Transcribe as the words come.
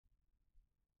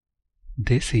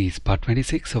This is part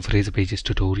 26 of Razor Pages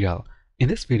tutorial. In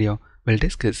this video, we'll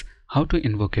discuss how to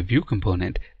invoke a view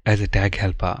component as a tag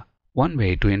helper. One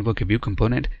way to invoke a view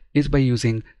component is by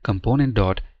using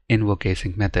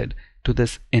component.invokeAsync method. To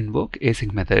this invoke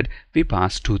async method, we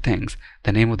pass two things: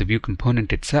 the name of the view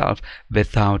component itself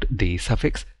without the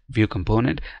suffix view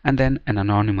component, and then an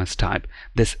anonymous type.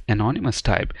 This anonymous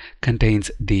type contains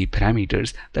the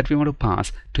parameters that we want to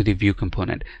pass to the view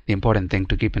component. The important thing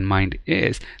to keep in mind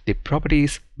is the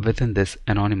properties within this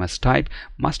anonymous type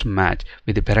must match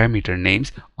with the parameter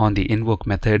names on the invoke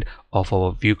method of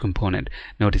our view component.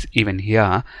 Notice even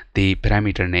here the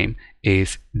parameter name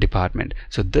is department,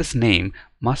 so this name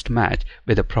must match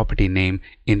with the property name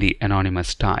in the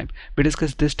anonymous type. We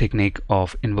discussed this technique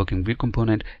of invoking view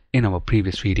component in our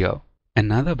previous video.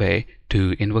 Another way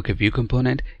to invoke a view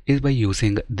component is by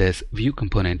using this view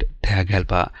component tag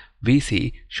helper,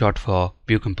 VC, short for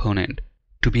view component.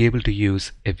 To be able to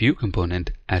use a view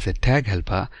component as a tag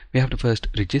helper, we have to first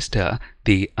register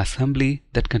the assembly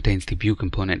that contains the view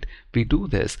component. We do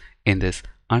this in this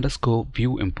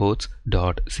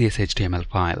 _viewImports.cshtml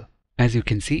file. As you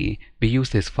can see, we use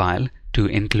this file to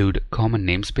include common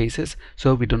namespaces,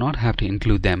 so we do not have to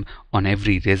include them on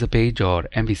every Razor page or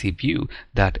MVC view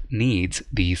that needs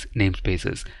these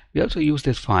namespaces. We also use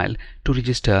this file to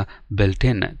register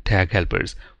built-in tag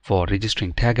helpers. For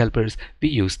registering tag helpers, we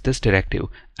use this directive,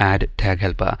 add tag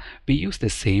helper. We use the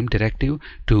same directive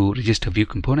to register view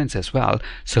components as well,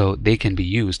 so they can be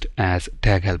used as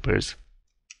tag helpers.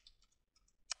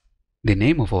 The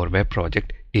name of our web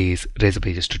project is Razor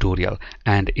Pages tutorial,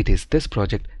 and it is this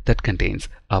project that contains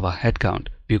our headcount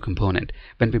view component.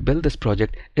 When we build this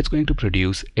project, it's going to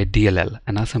produce a DLL,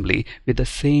 an assembly with the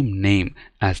same name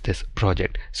as this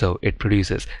project. So it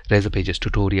produces Razor Pages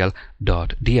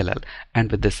tutorial.dll, and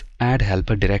with this add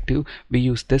helper directive, we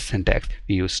use this syntax.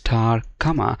 We use star,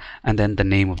 comma, and then the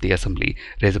name of the assembly,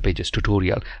 Razor Pages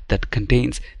tutorial, that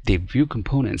contains the view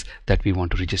components that we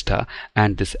want to register.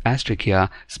 And this asterisk here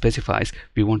specifies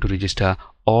we want to register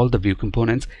all the view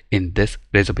components in this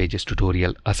Razor Pages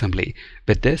tutorial assembly.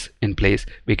 With this in place,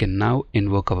 we can now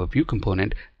invoke our view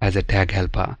component as a tag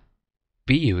helper.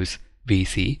 We use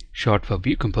VC, short for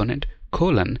view component,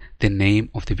 colon, the name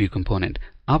of the view component.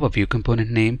 Our view component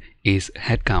name is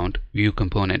headcount view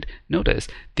component. Notice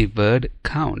the word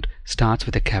count starts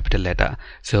with a capital letter.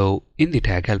 So in the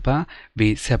tag helper,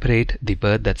 we separate the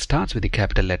word that starts with the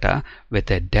capital letter with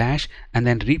a dash and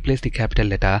then replace the capital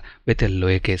letter with a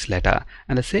lowercase letter.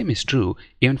 And the same is true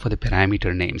even for the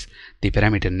parameter names. The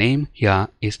parameter name here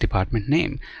is department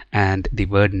name, and the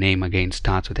word name again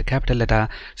starts with a capital letter.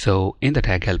 So in the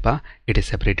tag helper, it is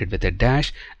separated with a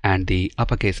dash, and the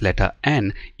uppercase letter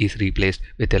N is replaced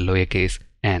with a lowercase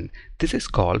n. This is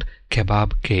called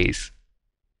kebab case.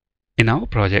 In our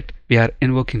project, we are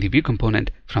invoking the view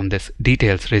component from this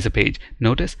details Razor page.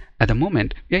 Notice at the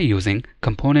moment we are using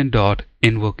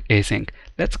component.invokeAsync.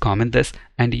 Let's comment this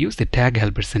and use the tag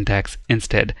helper syntax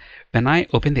instead. When I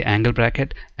open the angle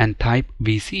bracket and type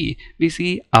VC, we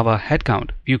see our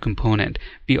headcount view component.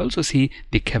 We also see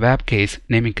the kebab case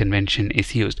naming convention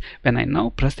is used. When I now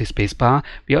press the spacebar,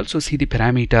 we also see the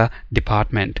parameter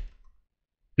department.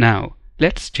 Now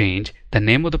let's change the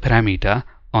name of the parameter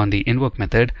on the invoke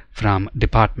method from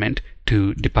department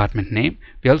to department name.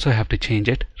 We also have to change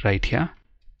it right here.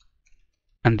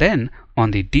 And then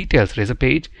on the details Razor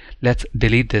page, let's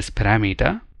delete this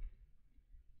parameter.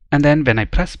 And then when I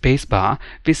press spacebar,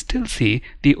 we still see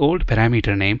the old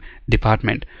parameter name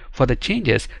department. For the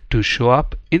changes to show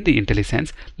up in the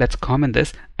IntelliSense, let's comment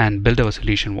this and build our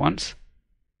solution once.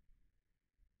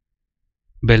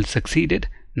 Build succeeded.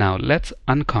 Now let's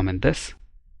uncomment this.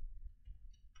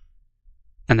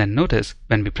 And then notice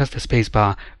when we press the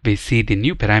spacebar, we see the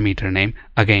new parameter name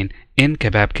again in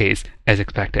kebab case as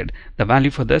expected. The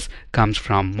value for this comes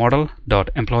from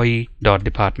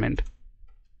model.employee.department.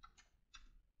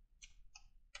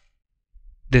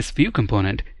 This view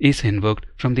component is invoked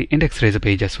from the index Razor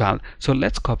page as well. So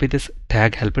let's copy this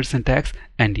tag helper syntax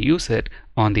and use it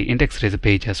on the index Razor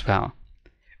page as well.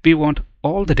 We want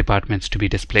all the departments to be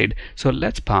displayed, so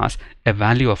let's pass a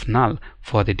value of null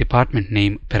for the department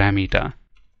name parameter.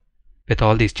 With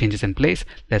all these changes in place,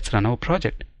 let's run our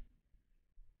project.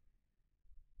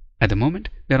 At the moment,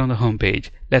 we are on the home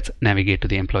page. Let's navigate to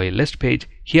the employee list page.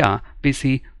 Here we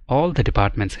see all the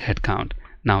departments headcount.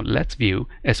 Now let's view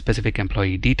a specific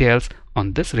employee details.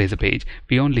 On this Razor page,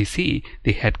 we only see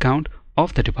the headcount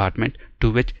of the department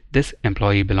to which this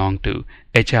employee belonged to,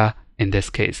 HR in this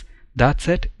case. That's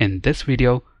it in this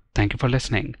video. Thank you for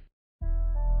listening.